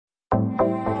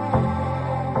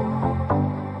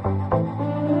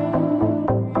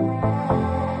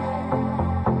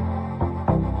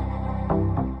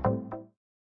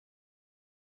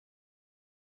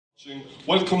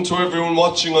Welcome to everyone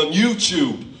watching on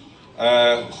YouTube,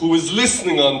 who is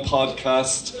listening on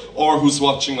podcast, or who's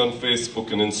watching on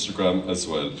Facebook and Instagram as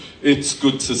well. It's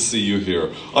good to see you here.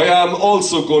 I am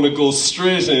also going to go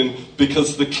straight in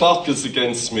because the clock is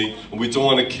against me and we don't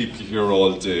want to keep you here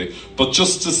all day. But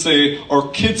just to say, our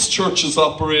kids' church is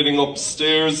operating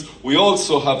upstairs. We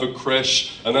also have a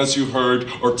creche, and as you heard,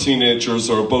 our teenagers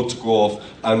are about to go off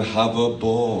and have a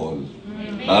ball.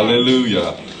 Amen.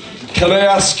 Hallelujah. Can I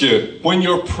ask you, when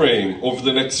you're praying over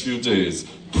the next few days,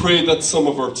 pray that some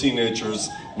of our teenagers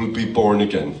will be born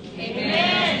again.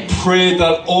 Amen. Pray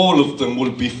that all of them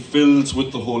will be filled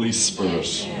with the Holy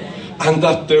Spirit. Amen. And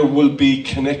that there will be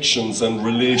connections and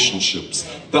relationships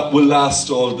that will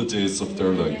last all the days of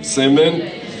their lives. Amen?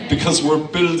 Amen. Because we're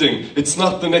building, it's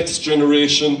not the next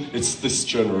generation, it's this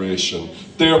generation.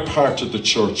 They're part of the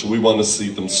church and we want to see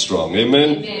them strong.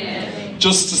 Amen? Amen.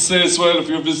 Just to say as well, if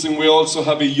you're visiting, we also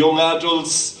have a young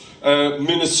adults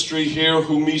ministry here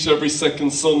who meet every second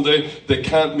Sunday. They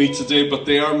can't meet today, but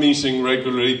they are meeting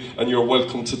regularly, and you're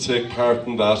welcome to take part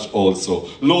in that also.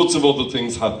 Loads of other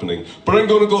things happening. But I'm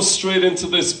going to go straight into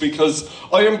this because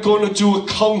I am going to do a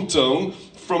countdown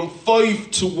from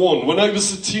 5 to 1. When I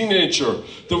was a teenager,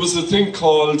 there was a thing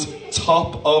called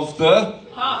Top of the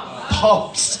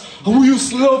Pops. And we used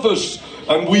to love it.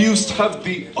 And we used to have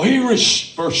the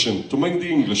Irish version, don't mind the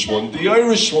English one, the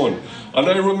Irish one. And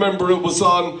I remember it was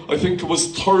on, I think it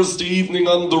was Thursday evening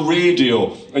on the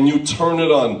radio, and you turn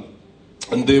it on,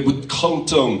 and they would count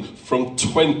down from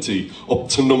 20 up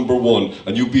to number 1,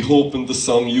 and you'd be hoping the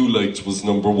song you liked was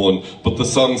number 1, but the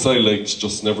songs I liked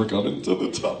just never got into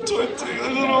the top 20. I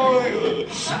don't know.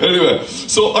 Anyway,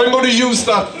 so I'm going to use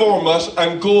that format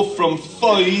and go from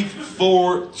 5,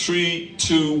 4, 3,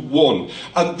 2, 1.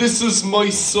 And this is my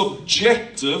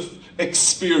subjective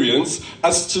experience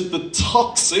as to the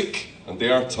toxic, and they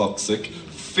are toxic,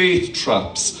 faith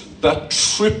traps that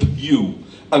trip you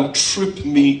and trip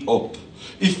me up.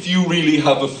 If you really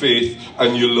have a faith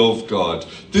and you love God.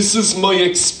 This is my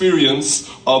experience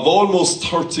of almost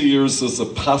 30 years as a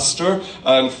pastor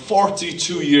and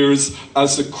 42 years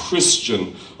as a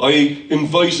Christian. I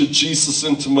invited Jesus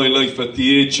into my life at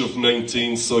the age of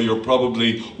 19, so you're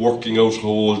probably working out how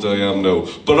old I am now.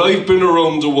 But I've been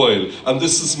around a while, and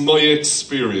this is my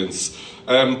experience.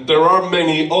 There are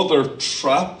many other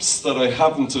traps that I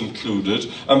haven't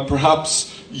included, and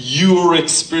perhaps your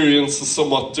experience is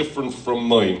somewhat different from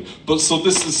mine. But so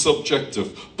this is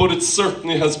subjective. But it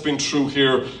certainly has been true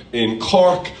here in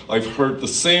Cork. I've heard the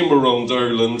same around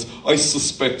Ireland. I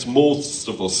suspect most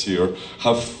of us here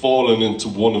have fallen into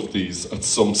one of these at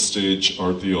some stage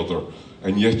or the other.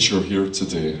 And yet you're here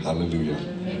today. Hallelujah.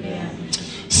 Amen.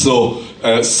 So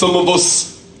some of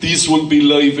us, these will be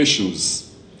live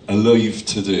issues. Alive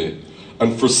today.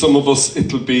 And for some of us,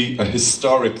 it'll be a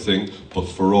historic thing. But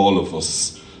for all of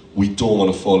us, we don't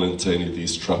want to fall into any of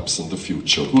these traps in the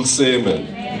future. Who'll say amen?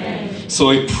 Amen. So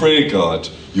I pray, God,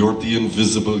 you're the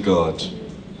invisible God.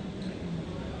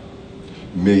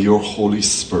 May your Holy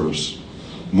Spirit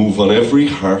move on every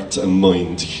heart and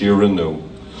mind here and now.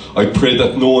 I pray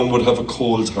that no one would have a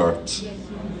cold heart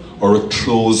or a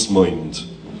closed mind,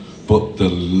 but the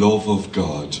love of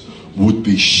God would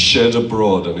be shed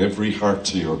abroad on every heart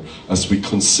here as we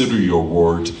consider your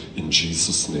word in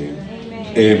Jesus' name.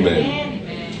 Amen. Amen.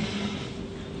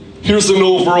 Here's an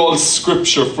overall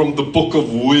scripture from the book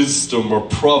of wisdom or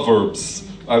Proverbs.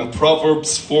 And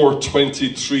Proverbs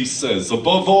 4:23 says,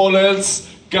 above all else,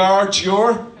 guard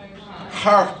your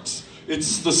heart.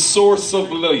 It's the source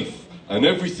of life, and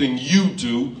everything you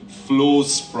do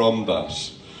flows from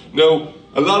that. Now,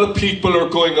 a lot of people are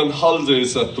going on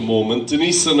holidays at the moment.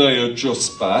 Denise and I are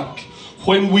just back.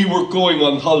 When we were going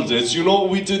on holidays, you know what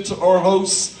we did to our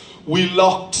house? We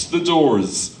locked the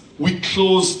doors. We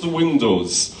closed the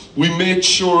windows. We made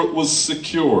sure it was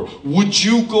secure. Would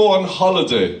you go on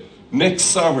holiday next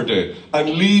Saturday and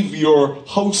leave your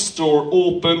house door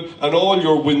open and all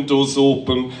your windows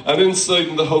open, and inside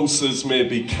in the house is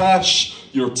maybe cash,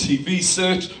 your TV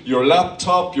set, your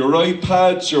laptop, your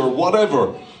iPad, your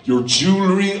whatever, your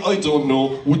jewellery, I don't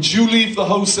know. Would you leave the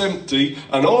house empty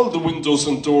and all the windows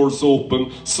and doors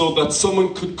open so that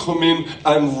someone could come in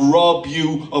and rob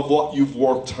you of what you've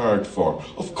worked hard for?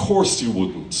 Of course you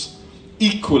wouldn't.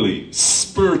 Equally,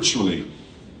 spiritually,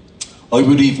 I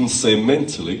would even say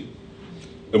mentally,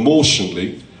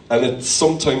 emotionally, and it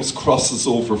sometimes crosses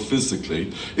over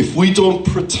physically. If we don't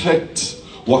protect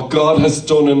what God has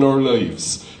done in our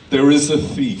lives, there is a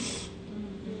thief.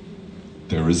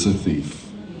 There is a thief.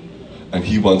 And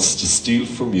he wants to steal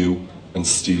from you and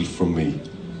steal from me.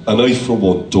 And I, for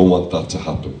one, don't want that to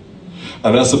happen.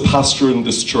 And as a pastor in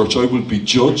this church, I will be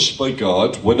judged by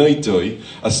God when I die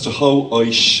as to how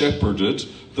I shepherded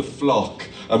the flock.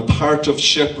 And part of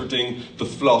shepherding the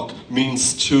flock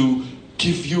means to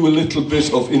give you a little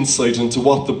bit of insight into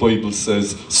what the Bible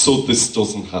says so this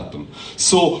doesn't happen.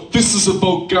 So this is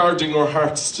about guarding our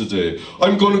hearts today.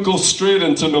 I'm going to go straight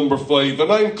into number 5,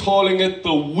 and I'm calling it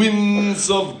the winds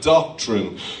of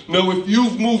doctrine. Now, if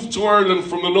you've moved to Ireland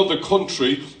from another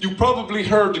country, you probably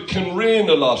heard it can rain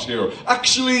a lot here.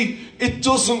 Actually, it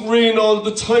doesn't rain all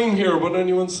the time here. Would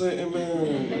anyone say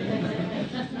amen?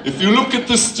 If you look at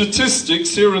the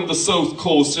statistics here in the south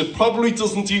coast, it probably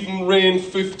doesn't even rain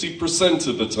 50%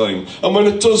 of the time. And when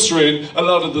it does rain, a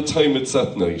lot of the time it's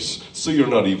at night. So you're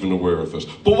not even aware of it.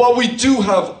 But what we do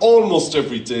have almost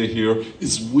every day here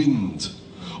is wind.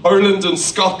 Ireland and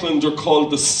Scotland are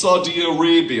called the Saudi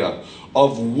Arabia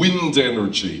of wind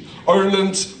energy.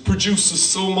 Ireland produces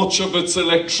so much of its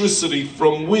electricity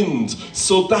from wind,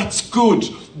 so that's good.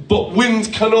 But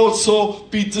wind can also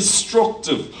be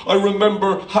destructive. I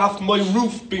remember half my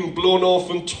roof being blown off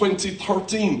in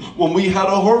 2013 when we had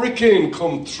a hurricane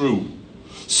come through.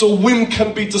 So wind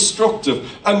can be destructive.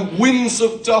 And winds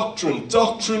of doctrine.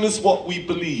 Doctrine is what we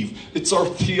believe. It's our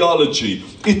theology.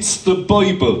 It's the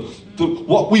Bible.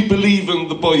 What we believe in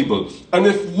the Bible. And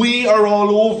if we are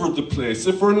all over the place,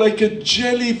 if we're like a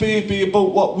jelly baby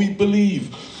about what we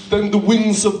believe, then the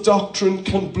winds of doctrine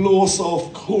can blow us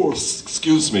off course.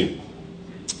 Excuse me.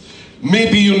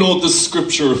 Maybe you know this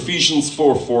scripture, Ephesians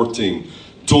 4:14.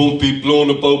 Don't be blown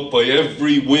about by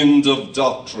every wind of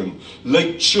doctrine,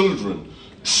 like children,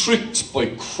 tricked by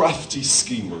crafty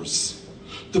schemers.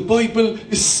 The Bible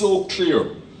is so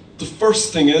clear. The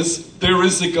first thing is, there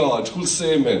is a God. Who'll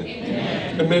say amen?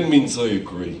 Amen. Amen means I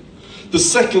agree. The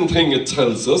second thing it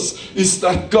tells us is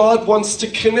that God wants to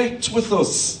connect with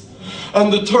us.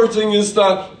 And the third thing is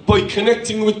that by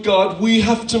connecting with God, we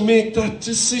have to make that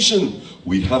decision.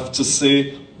 We have to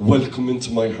say, welcome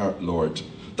into my heart, Lord.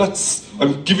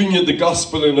 I'm giving you the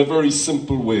gospel in a very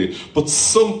simple way. But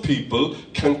some people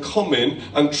can come in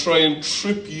and try and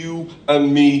trip you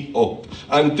and me up.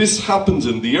 And this happened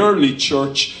in the early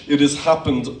church. It has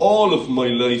happened all of my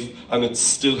life, and it's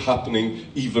still happening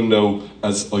even now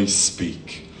as I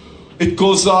speak. It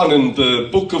goes on in the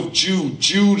book of Jude.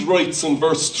 Jude writes in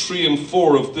verse 3 and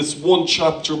 4 of this one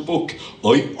chapter book,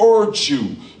 I urge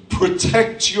you,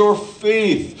 protect your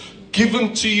faith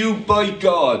given to you by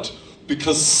God,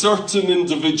 because certain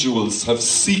individuals have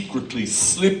secretly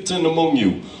slipped in among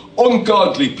you,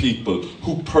 ungodly people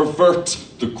who pervert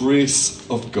the grace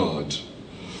of God.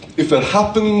 If it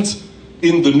happened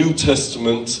in the New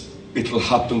Testament, it'll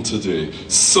happen today.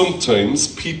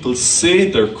 Sometimes people say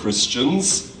they're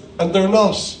Christians and they're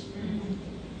not.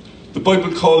 The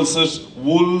Bible calls it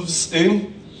wolves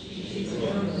in,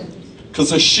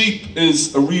 because a sheep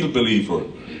is a real believer.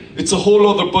 It's a whole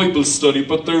other Bible study,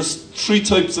 but there's 3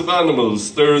 types of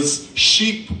animals. There's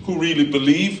sheep who really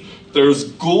believe. There's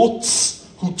goats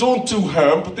who don't do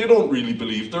harm, but they don't really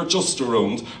believe. They're just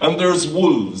around. And there's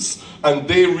wolves, and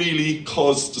they really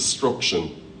cause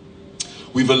destruction.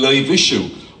 We've a live issue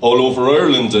all over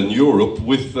Ireland and Europe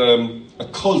with a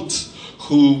cult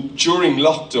who, during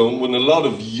lockdown, when a lot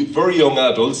of very young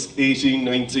adults, 18,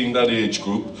 19, that age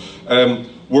group,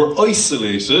 were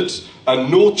isolated,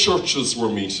 and no churches were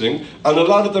meeting, and a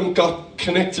lot of them got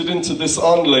connected into this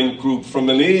online group from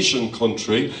an Asian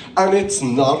country, and it's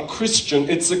not Christian,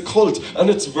 it's a cult, and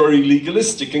it's very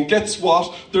legalistic. And guess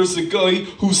what? There's a guy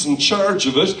who's in charge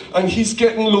of it, and he's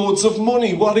getting loads of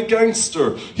money. What a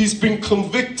gangster. He's been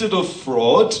convicted of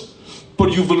fraud,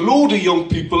 but you've a load of young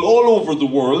people all over the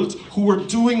world who are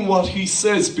doing what he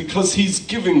says because he's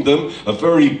giving them a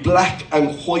very black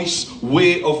and white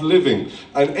way of living.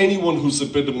 And anyone who's a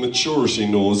bit of maturity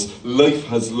knows life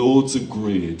has loads of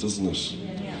grey, doesn't it?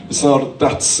 Yeah. It's not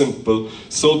that simple.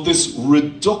 So this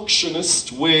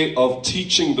reductionist way of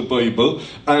teaching the Bible,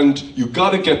 and you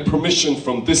got to get permission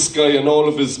from this guy and all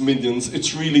of his minions,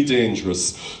 it's really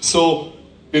dangerous. So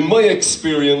in my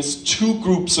experience, 2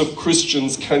 groups of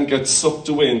Christians can get sucked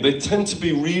away, and they tend to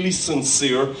be really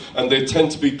sincere, and they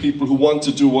tend to be people who want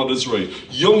to do what is right.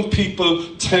 Young people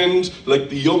tend, like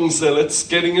the young zealots,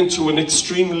 getting into an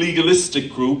extreme legalistic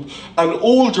group, and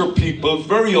older people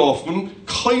very often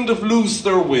kind of lose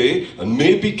their way and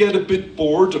maybe get a bit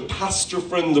bored. A pastor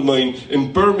friend of mine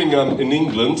in Birmingham in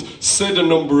England said a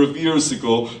number of years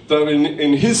ago that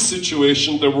in his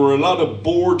situation there were a lot of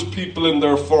bored people in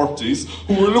their 40s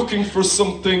who were looking for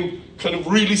something kind of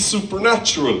really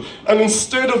supernatural. And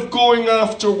instead of going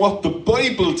after what the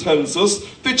Bible tells us,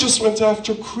 they just went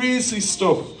after crazy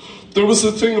stuff. There was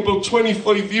a thing about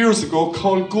 25 years ago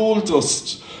called gold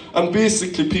dust. And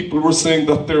basically people were saying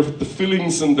that the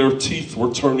fillings in their teeth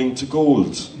were turning to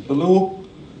gold. Hello?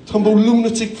 Talking about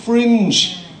lunatic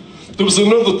fringe. There was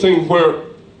another thing where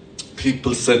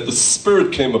people said the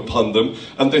spirit came upon them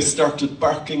and they started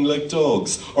barking like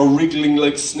dogs or wriggling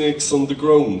like snakes on the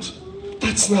ground.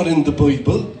 That's not in the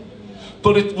Bible.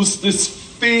 But it was this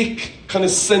fake kind of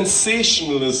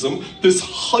sensationalism, this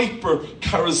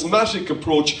hyper-charismatic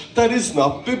approach that is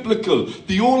not biblical.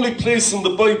 The only place in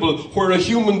the Bible where a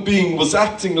human being was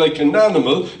acting like an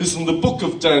animal is in the book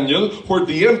of Daniel, where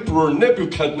the emperor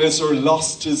Nebuchadnezzar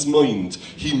lost his mind.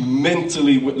 He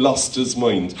mentally lost his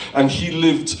mind, and he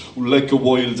lived like a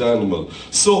wild animal.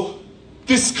 So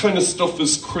this kind of stuff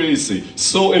is crazy.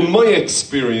 So in my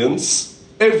experience,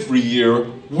 every year,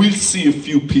 we'll see a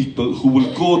few people who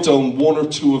will go down one or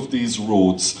two of these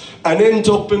roads and end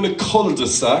up in a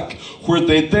cul-de-sac where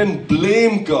they then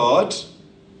blame God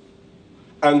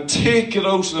and take it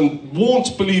out and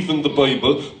won't believe in the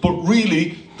Bible, but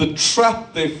really the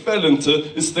trap they fell into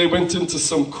is they went into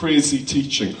some crazy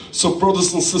teaching. So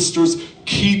brothers and sisters,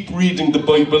 keep reading the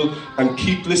Bible and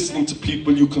keep listening to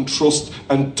people you can trust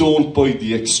and don't buy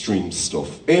the extreme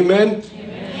stuff. Amen?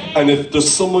 And if there's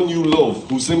someone you love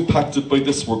who's impacted by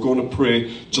this, we're going to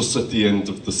pray just at the end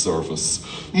of the service.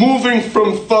 Moving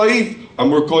from 5,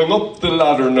 and we're going up the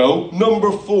ladder now.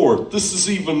 Number 4, this is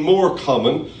even more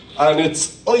common, and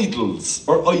it's idols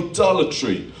or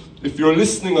idolatry. If you're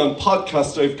listening on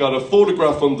podcast, I've got a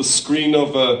photograph on the screen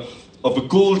of a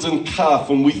golden calf,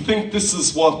 and we think this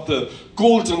is what the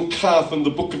golden calf in the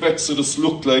book of Exodus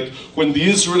looked like when the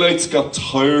Israelites got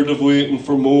tired of waiting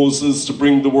for Moses to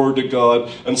bring the word of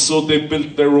God, and so they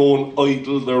built their own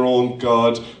idol, their own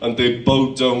god, and they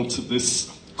bowed down to this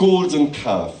golden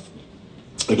calf.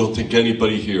 I don't think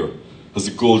anybody here has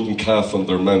a golden calf on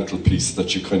their mantelpiece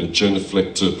that you kind of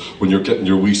genuflect to when you're getting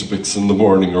your Weetabix in the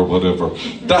morning or whatever.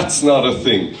 That's not a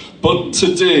thing. But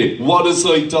today, what is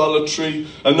idolatry?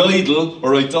 An idol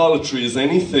or idolatry is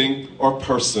anything or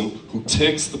person who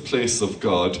takes the place of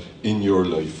God in your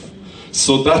life.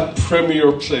 So that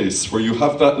premier place where you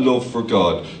have that love for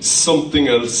God, something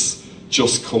else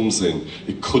just comes in.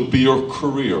 It could be your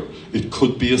career, it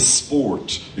could be a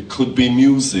sport, it could be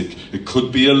music, it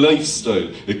could be a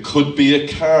lifestyle, it could be a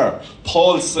car.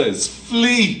 Paul says,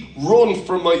 flee, run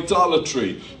from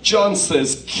idolatry. John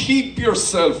says, keep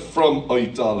yourself from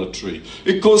idolatry.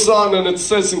 It goes on and it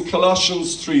says in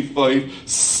Colossians 3:5,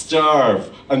 starve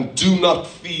and do not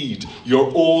feed your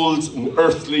old and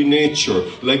earthly nature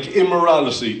like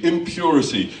immorality,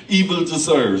 impurity, evil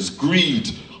desires, greed,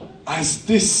 as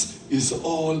this is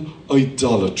all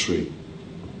idolatry.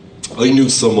 I knew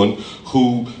someone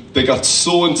who they got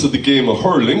so into the game of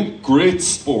hurling, great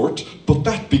sport, but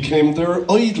that became their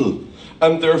idol.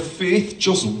 And their faith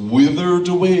just withered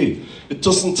away. It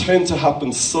doesn't tend to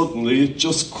happen suddenly, it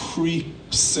just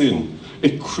creeps in.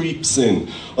 It creeps in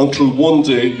until one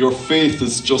day your faith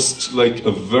is just like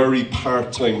a very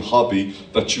part-time hobby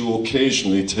that you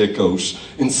occasionally take out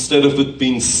instead of it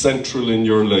being central in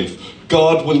your life.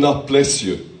 God will not bless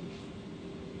you.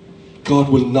 God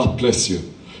will not bless you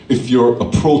if your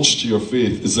approach to your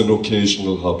faith is an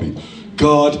occasional hobby.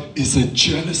 God is a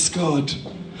jealous God.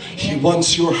 He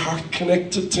wants your heart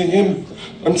connected to Him.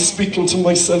 I'm speaking to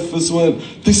myself as well.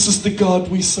 This is the God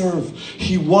we serve.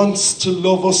 He wants to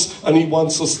love us and He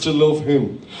wants us to love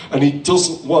Him. And He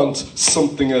doesn't want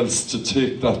something else to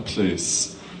take that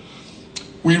place.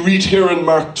 We read here in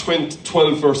Mark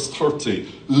 12 verse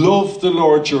 30, love the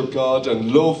Lord your God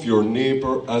and love your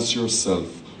neighbour as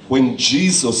yourself. When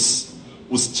Jesus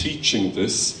was teaching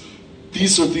this,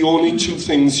 these are the only two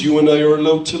things you and I are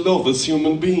allowed to love as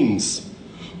human beings.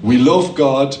 We love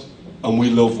God and we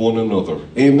love one another.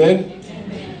 Amen?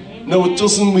 Amen. Now, it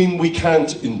doesn't mean we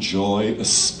can't enjoy a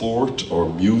sport or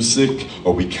music,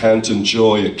 or we can't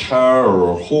enjoy a car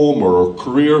or a home or a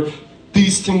career.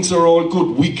 These things are all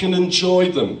good. We can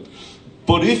enjoy them.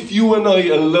 But if you and I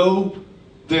allow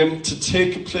them to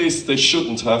take a place they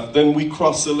shouldn't have, then we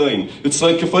cross a line. It's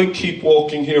like if I keep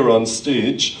walking here on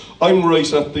stage, I'm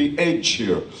right at the edge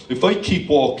here. If I keep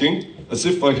walking as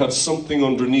if I have something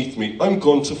underneath me, I'm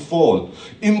going to fall.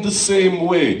 In the same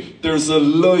way, there's a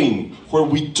line where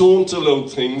we don't allow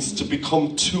things to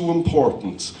become too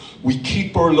important. We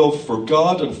keep our love for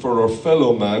God and for our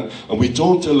fellow man, and we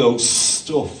don't allow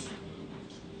stuff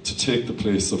to take the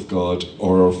place of God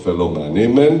or our fellow man.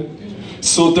 Amen?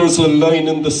 So there's a line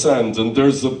in the sand and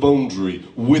there's a boundary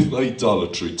with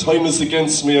idolatry. Time is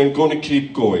against me, I'm going to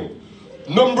keep going.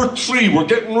 Number 3, we're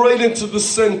getting right into the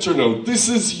center now. This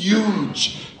is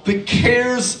huge. The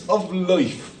cares of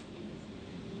life.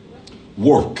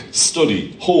 Work,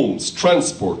 study, homes,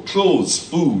 transport, clothes,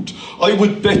 food. I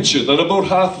would bet you that about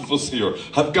half of us here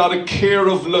have got a care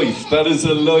of life that is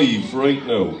alive right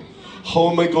now. How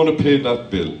am I going to pay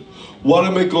that bill? What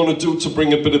am I going to do to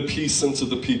bring a bit of peace into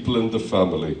the people in the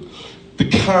family? The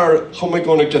car, how am I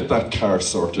going to get that car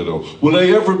sorted out? Will I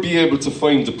ever be able to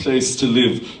find a place to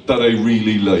live that I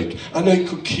really like? And I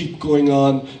could keep going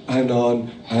on and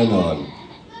on and on.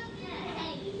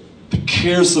 The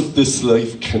cares of this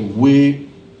life can weigh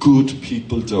good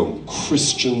people down,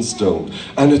 Christians down,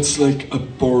 and it's like a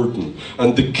burden,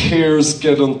 and the cares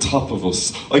get on top of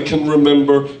us. I can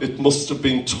remember, it must have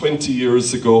been 20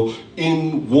 years ago,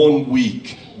 in 1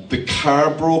 week, the car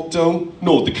broke down.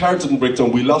 No, the car didn't break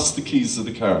down. We lost the keys to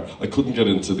the car. I couldn't get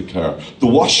into the car. The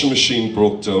washing machine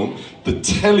broke down. The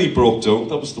telly broke down.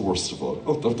 That was the worst of all.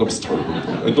 Oh, that was terrible.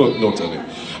 I don't know telly.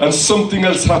 And something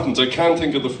else happened. I can't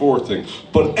think of the fourth thing.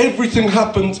 But everything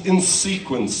happened in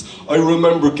sequence. I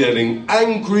remember getting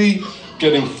angry,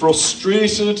 getting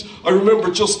frustrated. I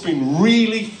remember just being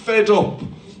really fed up.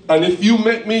 And if you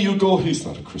met me, you'd go, he's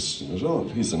not a Christian at all.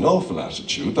 He's an awful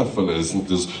attitude. That fella isn't.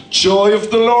 There's joy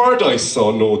of the Lord. I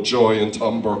saw no joy in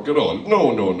Tom Burke at all.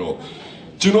 No.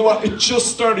 Do you know what? It just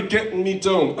started getting me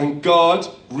down. And God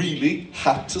really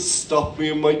had to stop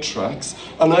me in my tracks.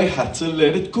 And I had to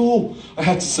let it go. I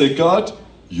had to say, God,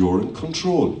 you're in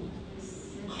control.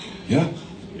 Yeah?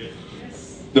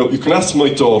 Now, you can ask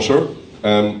my daughter,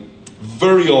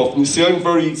 very often, you see, I'm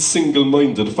very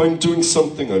single-minded. If I'm doing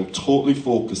something, I'm totally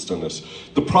focused on it.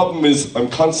 The problem is I'm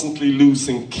constantly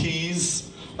losing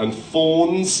keys and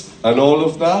phones and all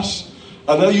of that.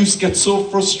 And I used to get so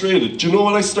frustrated. Do you know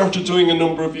what I started doing a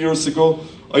number of years ago?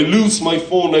 I lose my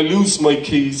phone, I lose my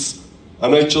keys,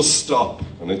 and I just stop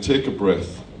and I take a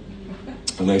breath.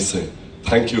 And I say,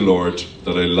 thank you, Lord,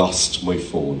 that I lost my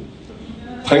phone.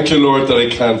 Thank you, Lord, that I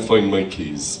can't find my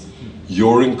keys.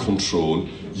 You're in control.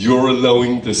 You're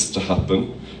allowing this to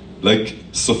happen. Like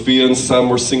Sophia and Sam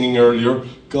were singing earlier,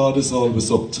 God is always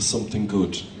up to something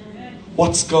good.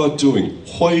 What's God doing?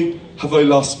 Why have I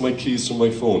lost my keys from my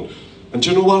phone? And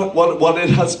do you know what it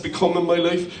has become in my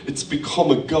life? It's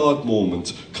become a God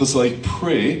moment. Because I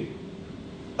pray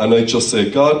and I just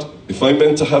say, God, if I'm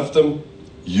meant to have them,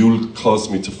 you'll cause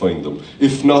me to find them.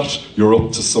 If not, you're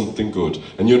up to something good.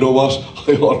 And you know what?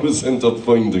 I always end up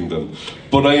finding them.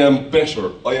 But I am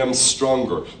better, I am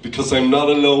stronger, because I'm not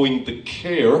allowing the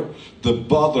care, the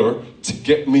bother, to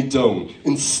get me down.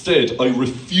 Instead, I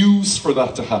refuse for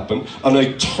that to happen, and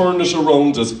I turn it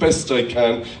around as best I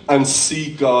can and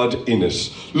see God in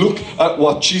it. Look at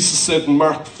what Jesus said in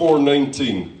Mark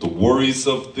 4:19. The worries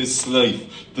of this life,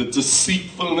 the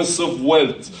deceitfulness of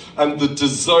wealth, and the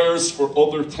desires for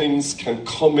other things can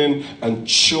come in and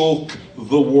choke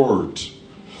the word.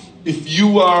 If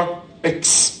you are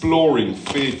exploring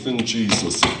faith in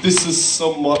Jesus, if this is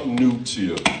somewhat new to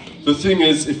you, the thing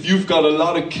is, if you've got a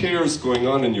lot of cares going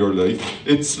on in your life,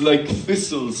 it's like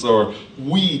thistles or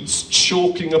weeds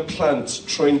choking a plant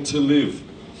trying to live.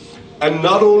 And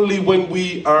not only when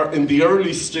we are in the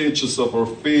early stages of our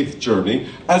faith journey,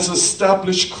 as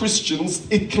established Christians,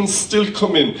 it can still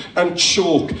come in and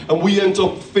choke, and we end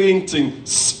up fainting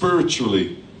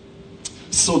spiritually.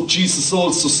 So Jesus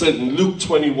also said in Luke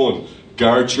 21,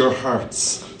 guard your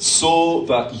hearts so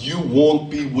that you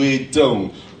won't be weighed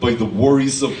down by the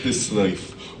worries of this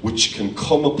life, which can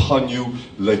come upon you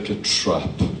like a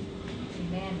trap.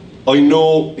 Amen. I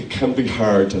know it can be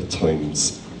hard at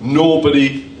times.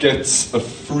 Nobody gets a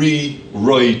free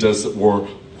ride, as it were,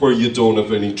 where you don't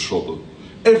have any trouble.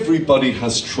 Everybody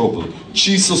has trouble.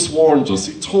 Jesus warned us.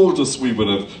 He told us we would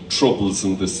have troubles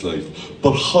in this life.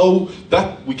 But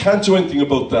we can't do anything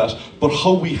about that, but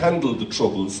how we handle the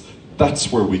troubles,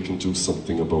 that's where we can do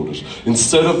something about it.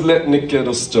 Instead of letting it get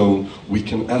us down, we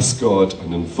can ask God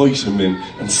and invite Him in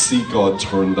and see God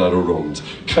turn that around.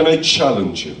 Can I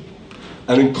challenge you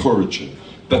and encourage you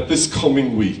that this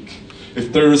coming week,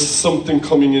 if there is something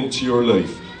coming into your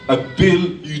life, a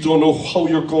bill you don't know how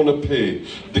you're going to pay,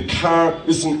 the car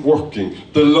isn't working,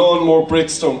 the lawnmower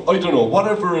breaks down, I don't know,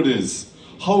 whatever it is,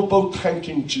 how about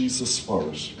thanking Jesus for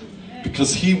it?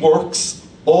 Because He works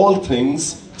all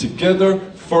things together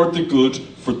for the good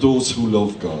for those who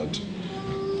love God.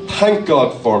 Thank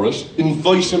God for it,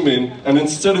 invite Him in, and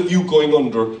instead of you going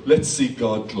under, let's see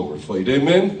God glorified.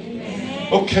 Amen? Amen.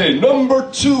 Okay, number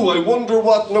 2. I wonder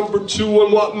what number 2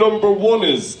 and what number 1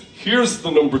 is. Here's the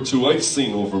number 2 I've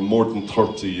seen over more than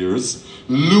 30 years.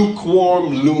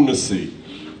 Lukewarm lunacy.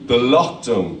 The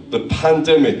lockdown, the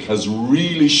pandemic has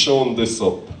really shown this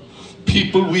up.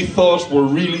 People we thought were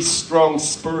really strong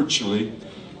spiritually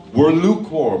were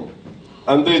lukewarm.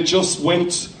 And they just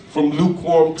went from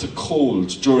lukewarm to cold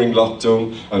during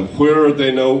lockdown, and where are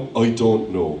they now? I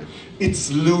don't know.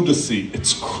 It's lunacy,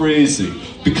 it's crazy,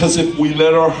 because if we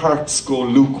let our hearts go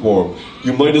lukewarm,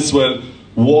 you might as well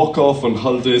walk off on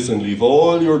holidays and leave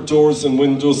all your doors and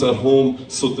windows at home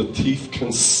so the thief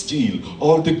can steal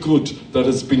all the good that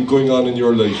has been going on in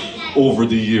your life over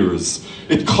the years.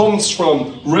 It comes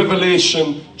from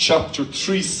Revelation chapter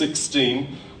 3:16,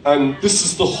 and this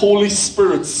is the Holy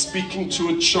Spirit speaking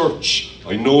to a church.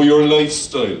 I know your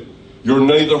lifestyle. You're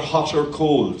neither hot or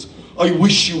cold. I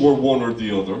wish you were one or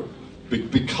the other.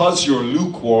 Because you're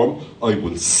lukewarm, I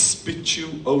will spit you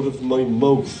out of my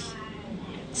mouth.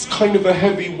 It's kind of a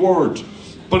heavy word,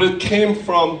 but it came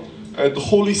from the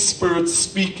Holy Spirit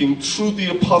speaking through the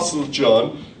Apostle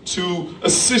John to a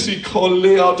city called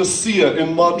Laodicea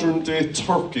in modern-day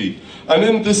Turkey. And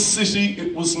in this city,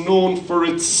 it was known for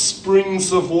its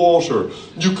springs of water.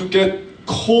 You could get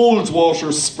cold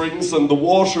water springs, and the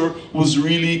water was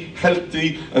really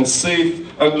healthy and safe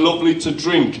and lovely to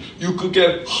drink. You could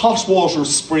get hot water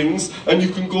springs, and you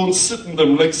can go and sit in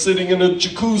them like sitting in a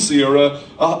jacuzzi or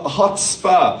a hot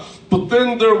spa. But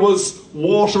then there was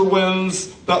water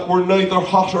wells that were neither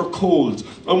hot or cold.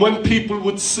 And when people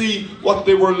would see what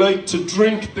they were like to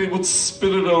drink, they would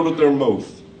spit it out of their mouth.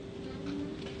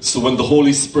 So when the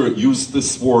Holy Spirit used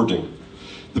this wording,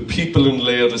 the people in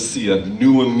Laodicea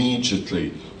knew immediately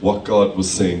what God was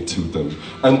saying to them.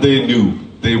 And they knew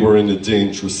they were in a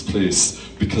dangerous place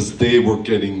because they were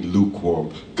getting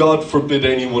lukewarm. God forbid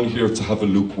anyone here to have a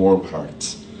lukewarm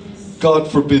heart. God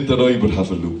forbid that I would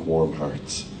have a lukewarm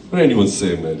heart. Would anyone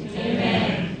say amen?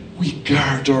 Amen. We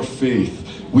guard our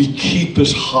faith. We keep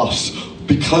it hot.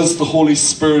 Because the Holy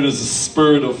Spirit is a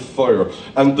spirit of fire,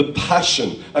 and the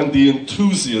passion and the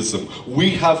enthusiasm we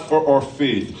have for our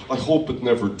faith, I hope it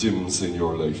never dims in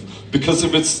your life. Because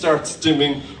if it starts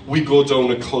dimming, we go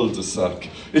down a cul-de-sac.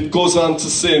 It goes on to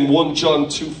say in 1 John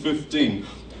 2:15,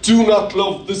 do not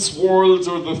love this world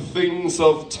or the things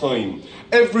of time.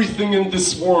 Everything in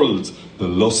this world, the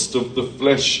lust of the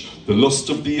flesh, the lust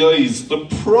of the eyes, the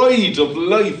pride of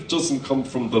life doesn't come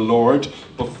from the Lord,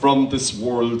 but from this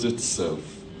world itself.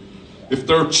 If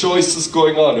there are choices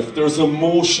going on, if there's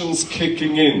emotions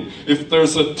kicking in, if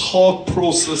there's a thought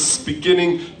process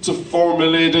beginning to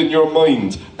formulate in your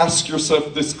mind, ask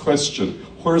yourself this question: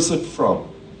 where is it from?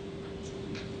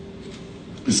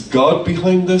 Is God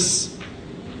behind this?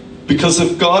 Because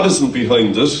if God isn't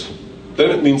behind it,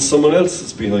 then it means someone else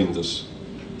is behind it.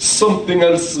 Something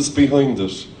else is behind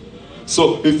it.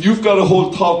 So if you've got a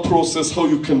whole thought process how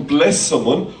you can bless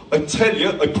someone, I tell you,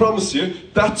 I promise you,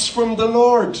 that's from the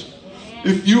Lord.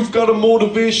 If you've got a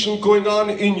motivation going on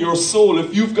in your soul,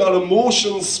 if you've got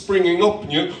emotions springing up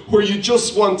in you where you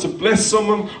just want to bless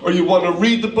someone, or you want to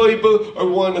read the Bible, or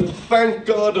want to thank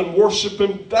God and worship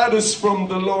Him, that is from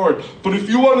the Lord. But if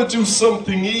you want to do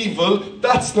something evil,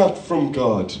 that's not from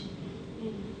God.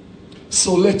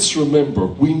 So let's remember,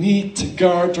 we need to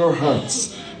guard our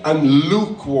hearts. And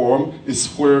lukewarm is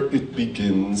where it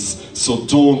begins. So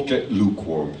don't get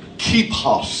lukewarm. Keep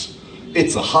hot.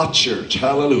 It's a hot church.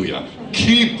 Hallelujah.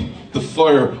 Keep the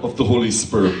fire of the Holy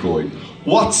Spirit going.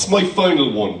 What's my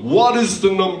final one? What is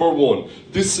the number one?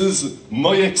 This is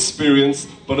my experience,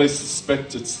 but I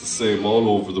suspect it's the same all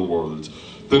over the world.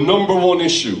 The number one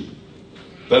issue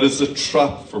that is a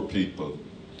trap for people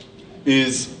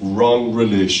is wrong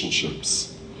relationships.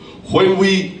 When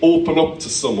we open up to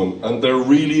someone and they're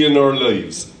really in our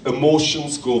lives,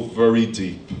 emotions go very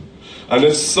deep. And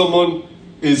if someone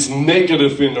is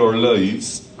negative in our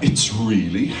lives, it's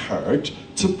really hard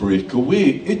to break away.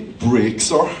 It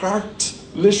breaks our heart,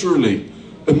 literally,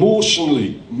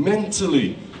 emotionally,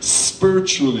 mentally,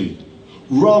 spiritually.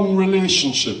 Wrong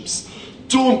relationships.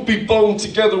 Don't be bound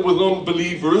together with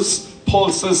unbelievers. Paul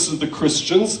says to the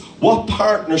Christians, what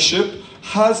partnership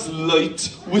has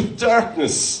light with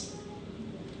darkness?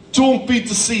 Don't be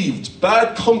deceived.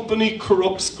 Bad company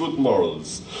corrupts good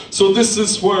morals. So this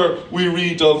is where we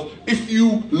read of, if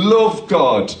you love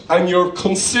God and you're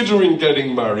considering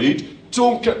getting married,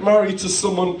 don't get married to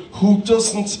someone who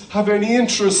doesn't have any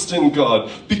interest in God.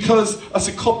 Because as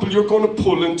a couple, you're going to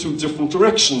pull in two different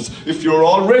directions. If you're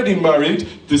already married,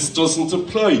 this doesn't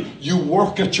apply. You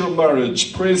work at your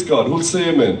marriage. Praise God. Who'll say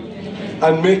amen? Amen.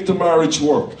 And make the marriage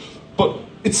work. But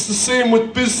it's the same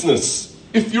with business.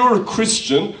 If you're a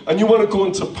Christian and you want to go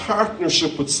into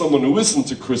partnership with someone who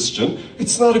isn't a Christian,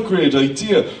 it's not a great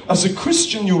idea. As a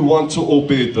Christian, you'll want to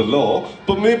obey the law,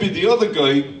 but maybe the other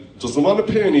guy doesn't want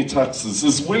to pay any taxes,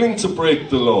 is willing to break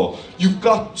the law. You've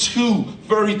got two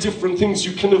very different things.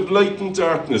 You can have light and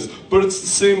darkness, but it's the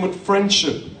same with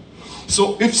friendship.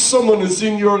 So if someone is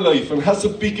in your life and has a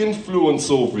big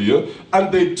influence over you, and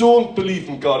they don't believe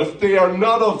in God, if they are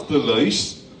not of the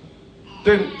light,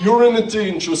 then you're in a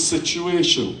dangerous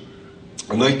situation.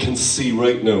 And I can see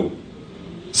right now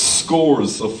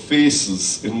scores of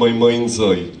faces in my mind's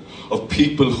eye of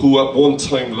people who at one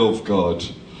time loved God,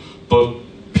 but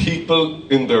people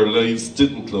in their lives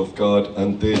didn't love God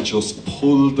and they just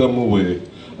pulled them away.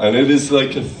 And it is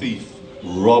like a thief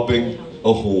robbing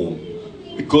a home.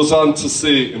 It goes on to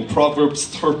say in Proverbs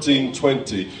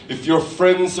 13:20, if your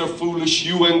friends are foolish,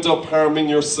 you end up harming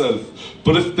yourself.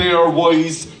 But if they are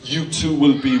wise, you too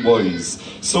will be wise.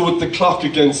 So with the clock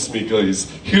against me,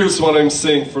 guys, here's what I'm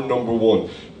saying for number one.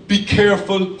 Be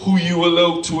careful who you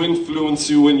allow to influence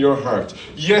you in your heart.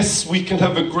 Yes, we can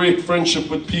have a great friendship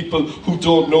with people who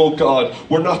don't know God.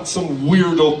 We're not some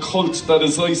weirdo cult that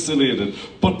is isolated.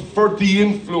 But for the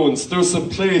influence, there's a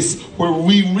place where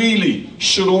we really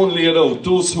should only allow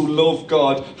those who love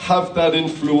God have that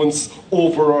influence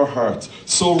over our heart.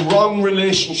 So wrong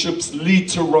relationships lead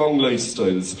to wrong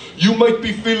lifestyles. You might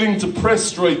be feeling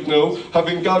depressed right now,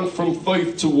 having gone from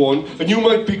 5 to 1, and you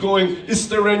might be going, is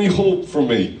there any hope for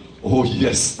me? Oh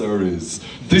yes, there is.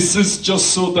 This is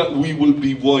just so that we will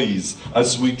be wise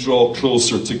as we draw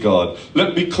closer to God.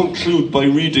 Let me conclude by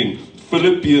reading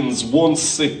Philippians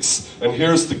 1:6, and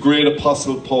here's the great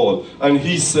Apostle Paul, and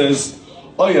he says,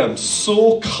 I am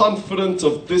so confident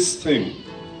of this thing.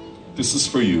 This is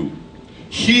for you.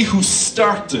 He who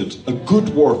started a good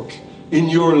work in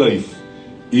your life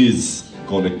is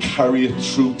going to carry it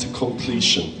through to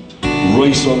completion,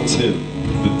 right until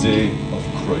the day of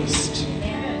Christ.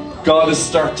 God has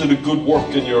started a good work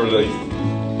in your life.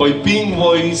 By being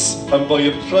wise and by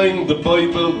applying the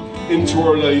Bible into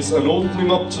our lives and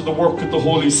opening up to the work of the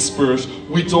Holy Spirit,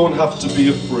 we don't have to be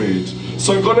afraid.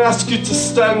 So I'm going to ask you to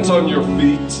stand on your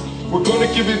feet. We're going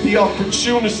to give you the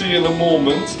opportunity in a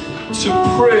moment to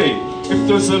pray. If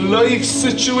there's a life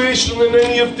situation in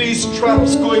any of these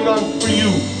traps going on for you,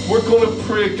 we're going to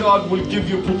pray God will give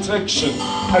you protection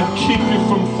and keep you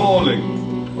from falling.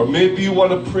 Or maybe you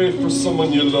want to pray for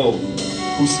someone you love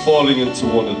who's falling into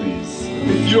one of these.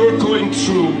 If you're going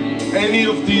through any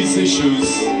of these issues,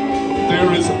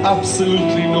 there is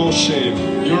absolutely no shame.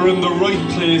 You're in the right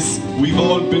place. We've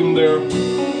all been there.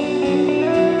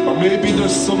 Or maybe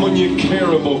there's someone you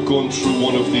care about going through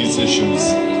one of these issues.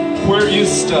 Where you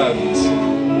stand,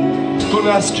 I'm going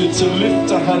to ask you to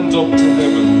lift a hand up to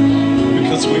heaven,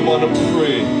 because we want to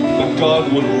pray that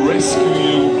God will rescue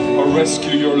you or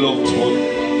rescue your loved one.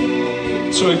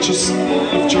 So just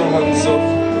lift your hands up.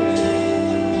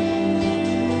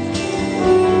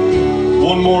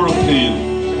 One more appeal.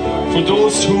 For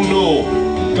those who know,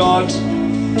 God,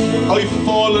 I've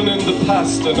fallen in the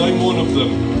past and I'm one of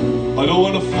them. I don't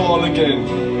want to fall again.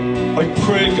 I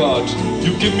pray, God,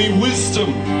 you give me wisdom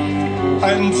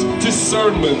and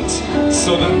discernment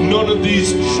so that none of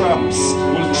these traps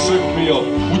will trip me up.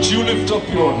 Would you lift up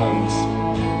your hands?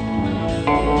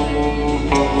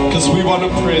 Because we want to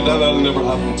pray that that'll never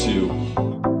happen to you.